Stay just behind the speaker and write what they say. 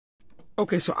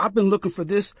Okay, so I've been looking for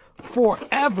this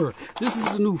forever. This is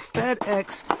the new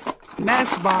Fedex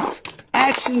Matchbox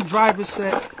action driver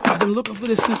set. I've been looking for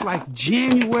this since like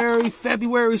January,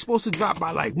 February. It's supposed to drop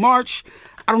by like March.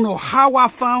 I don't know how I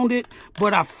found it,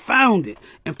 but I found it.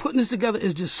 And putting this together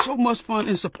is just so much fun. And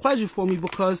it's a pleasure for me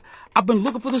because I've been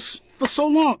looking for this for so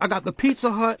long. I got the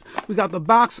Pizza Hut, we got the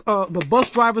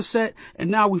bus driver set, and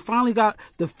now we finally got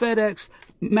the Fedex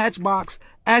Matchbox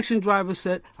action driver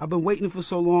set. I've been waiting for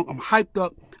so long. I'm hyped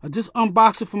up. I just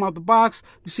unboxed it from out the box.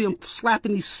 You see I'm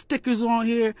slapping these stickers on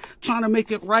here, trying to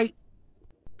make it right.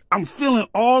 I'm feeling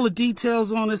all the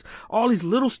details on this, all these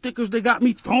little stickers they got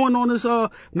me throwing on this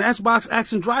Matchbox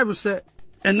action driver set.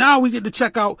 And now we get to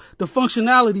check out the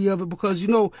functionality of it because, you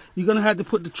know, you're going to have to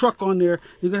put the truck on there.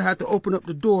 You're going to have to open up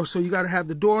the door. So you got to have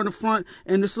the door in the front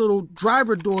and this little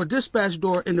driver door, dispatch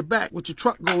door in the back with your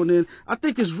truck going in. I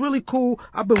think it's really cool.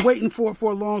 I've been waiting for it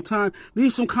for a long time.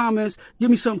 Leave some comments.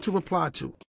 Give me something to reply to.